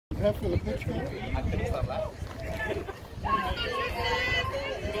prep for the pitch count? I finished that last.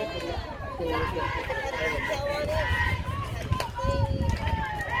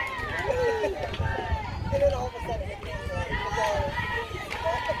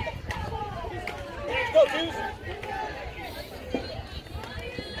 Let's go, Deuce.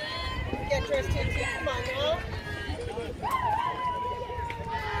 Get yours, too. Come on now.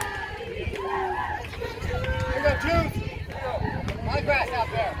 Here we go, Juice. My grass out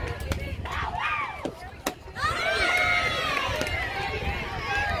there.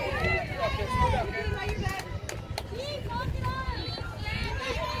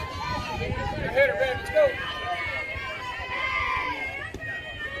 Hit it, Red. Let's go.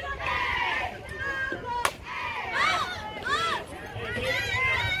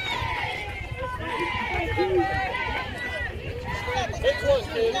 Take one,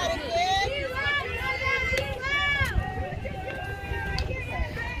 kid.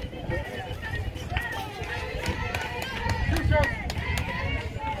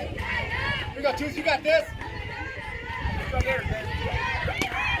 We got Juice, you got this. Right there, man.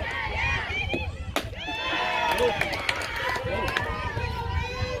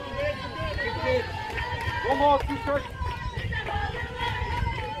 One more, two strikes.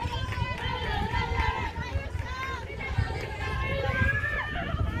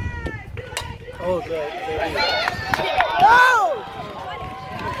 Oh, good. Oh!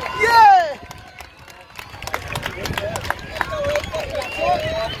 Yeah!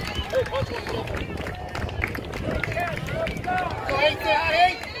 Go ahead,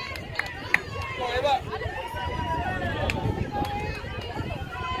 Go ahead, up.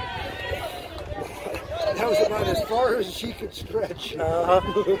 That was about as far as she could stretch.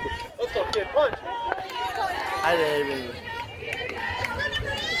 Let's go, kid. Punch. I didn't even.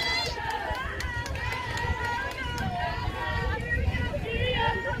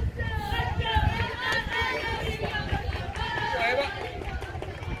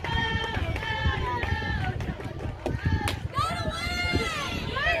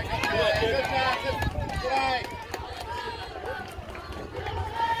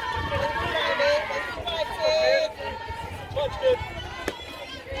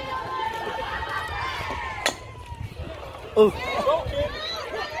 Oh.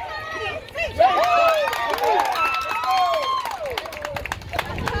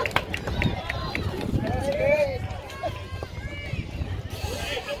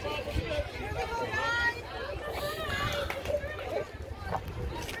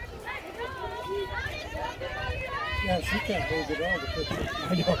 Yeah, she can't hold it all.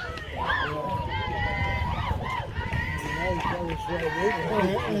 I know.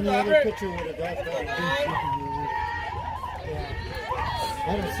 Any other pitcher would have got that. Yeah. I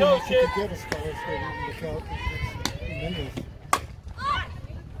don't see if she could get a scholarship even to count. It's tremendous.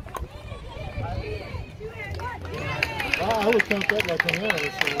 I would count that like an error.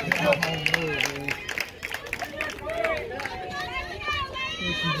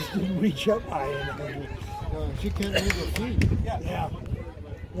 She just didn't reach up high enough. No, she can't move her feet. Yeah.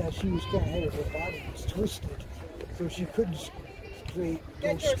 Yeah, she was kind of her body was twisted, so she couldn't go straight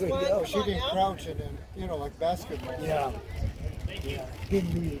out. She didn't crouch it in, like basketball. Yeah. Yeah.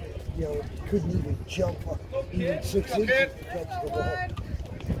 Didn't even, couldn't even jump up even 6 inches to catch the ball.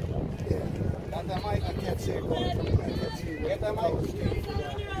 Yeah. Got that mic? I can't see it going from I can't see it. Get that mic? I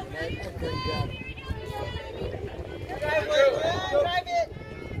couldn't get it. Drive it.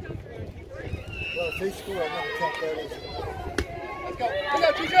 Well, if they score, I'm going to count that as Let's go. Come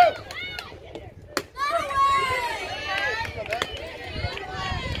on, Chicho.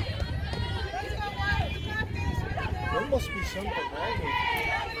 There must be something wrong with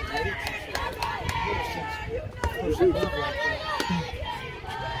the weights and stuff. Ever since like that.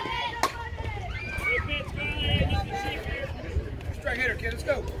 Strike hitter, kid. Let's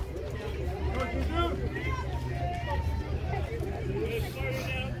go.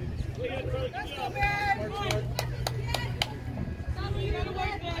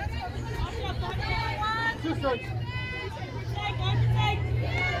 Two strikes.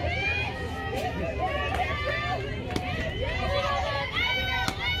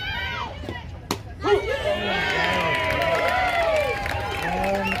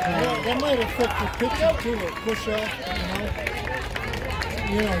 That might affect the pitcher too, or push off,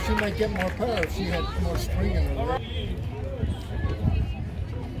 she might get more power if she had more spring in her leg.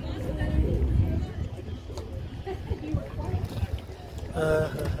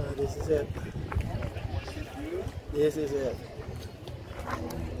 This is it. This is it.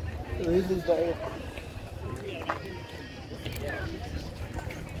 This is the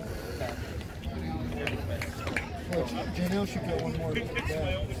Janelle should get one more like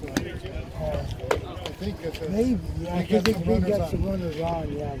that. So, I think that's a, maybe, yeah, because they got some runners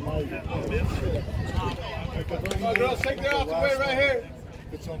on, yeah, maybe. Come on, girls, take that out the way right here.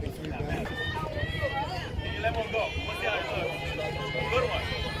 It's only 3 back. Good one.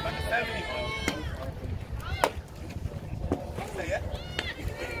 Back to 70. Say it.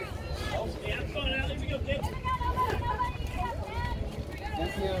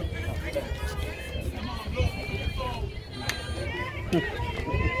 Thank you.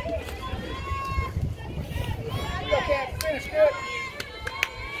 Okay, finish good.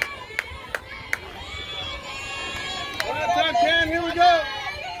 One more time, Cam. Here we go.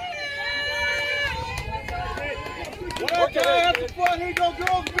 One more time. Have some fun. Here you go,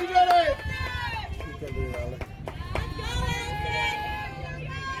 girls. Be ready.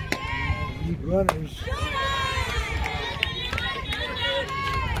 Need runners.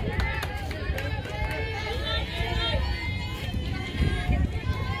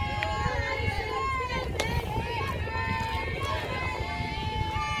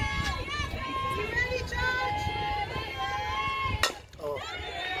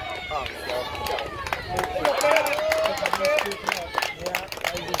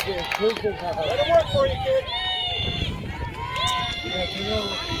 Let it work for you, kid. Yeah, Janelle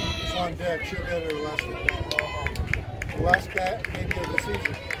is on deck. She'll get her last bat maybe of the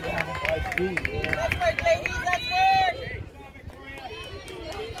season. Yeah, I do. Yeah. That's right, ladies. That's good.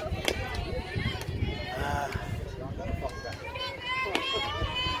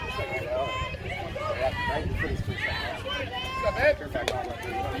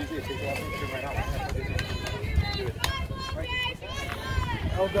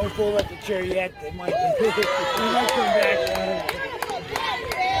 Oh, don't pull up the chair yet. They might come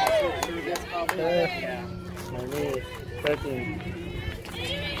back. My knee is hurting.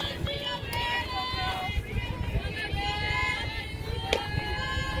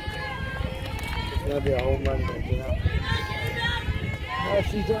 It's gonna be a home run, but you know. Well,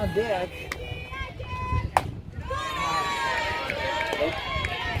 she's on deck.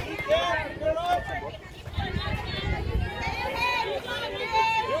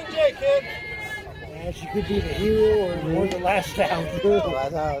 Kid. Yeah, she could be the hero or the last out.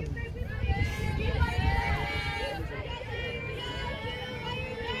 Last out.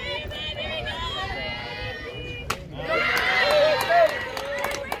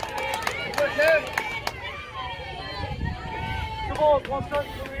 Come on, one strike.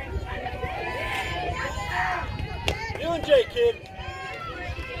 You and Jay, kid.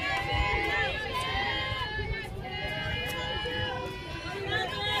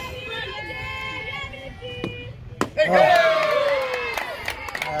 Hey, go!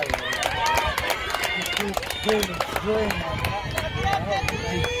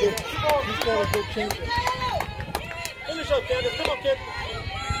 He's got a good change. Finish up, Candace. Come on, kid.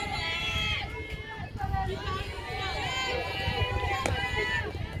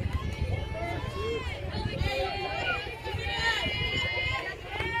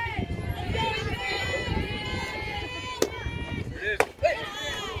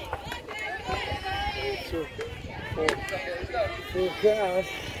 Oh,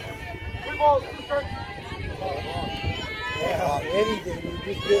 gosh. Three balls. Yeah, anything. You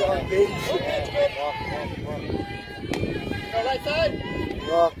just get on base. Go right side.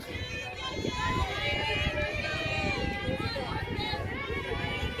 Rock.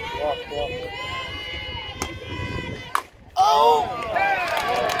 Walk. Oh!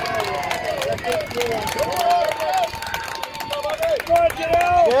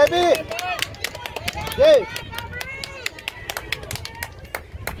 Baby! Hey!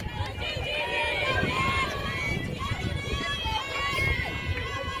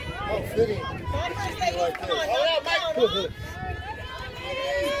 Oh, fitting. Come on, first lady. Come on, knock it down, huh?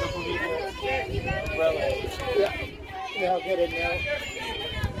 Yeah, I'll get it now.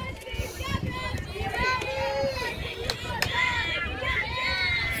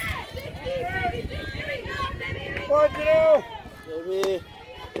 Come on, Janelle! Baby!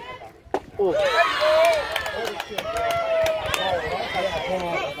 Oh!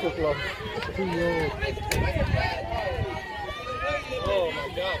 Too low. Oh my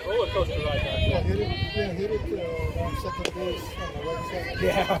God, roller coaster ride back. Yeah, hit it on second base on the right side.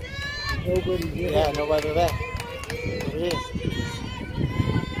 Yeah. Nobody did. Yeah, nobody there. Baby.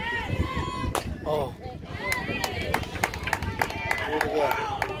 Oh. Here we go.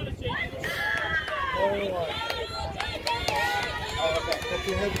 But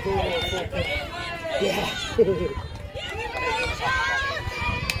you had to go to a full pitch. Yeah.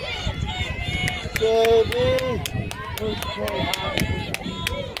 Baby!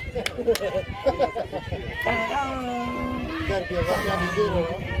 Gotta be a left-handed hitter,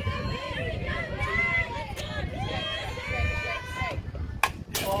 huh?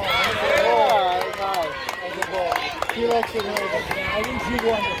 He likes it. I think she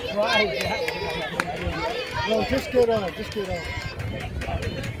wanted to try that. No, just get on. Just get on.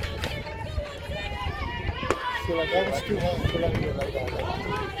 So like that was too hard to let me like that.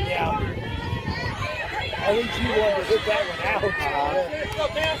 Yeah. I think she wanted to hit that one out.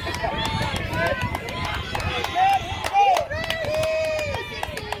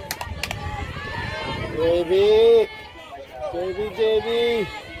 JB.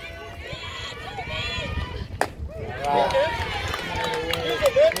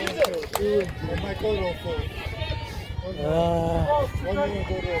 It might go to a full. One more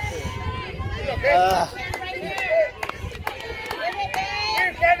go to a full.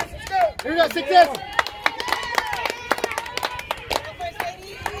 Here we go, 6 this.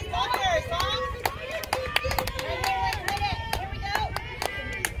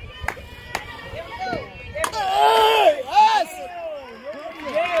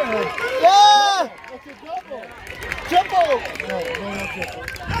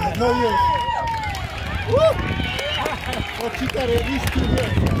 No use. Woo! Well, she got at least 2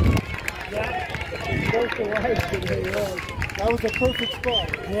 hits. Both the lights today, yeah. That was a perfect spot.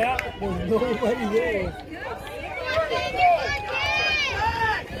 Yeah, there's nobody there.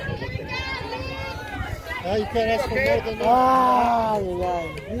 Now you can't ask for more than that.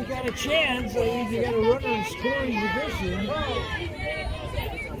 You got a chance, at least you got a runner in scoring position.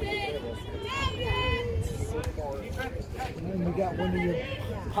 And you got one of your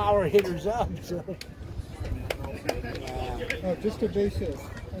power hitters up, so. Oh, just a base hit.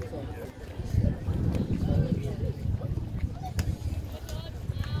 That's all.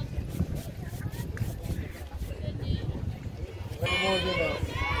 No more than that.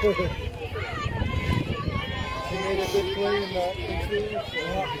 She made a good play in that infield.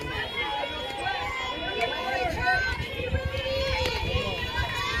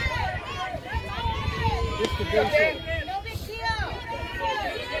 Just a base hit.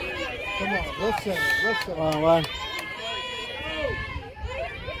 Come on, listen. One.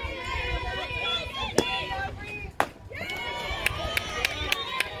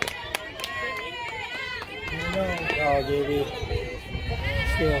 Oh, baby.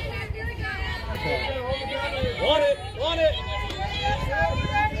 Still. Okay. Want it.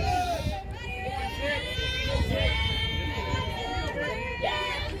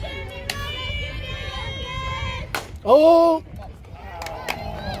 Oh!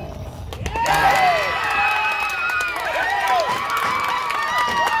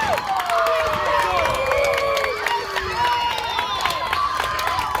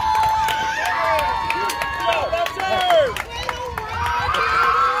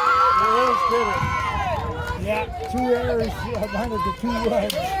 Yeah, 2 errors minus the 2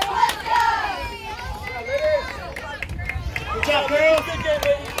 runs. Good job, girls. Good game,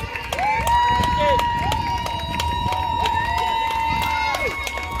 ladies.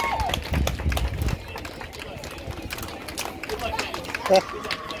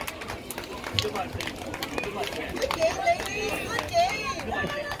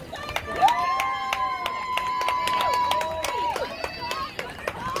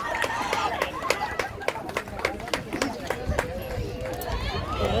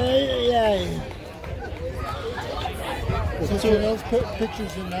 So those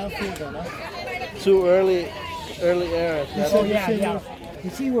pictures in outfield then, huh? 2 early errors. Oh, yeah. You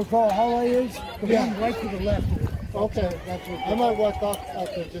see where Paul Holloway is? The one right to the left. Okay, that's what. I might walk off out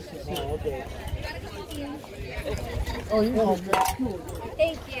there just to see. Okay. Oh, you're home.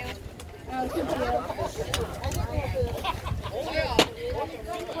 Thank you. Oh, thank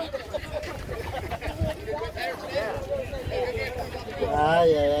you.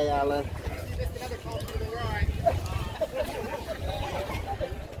 Yeah, Alan.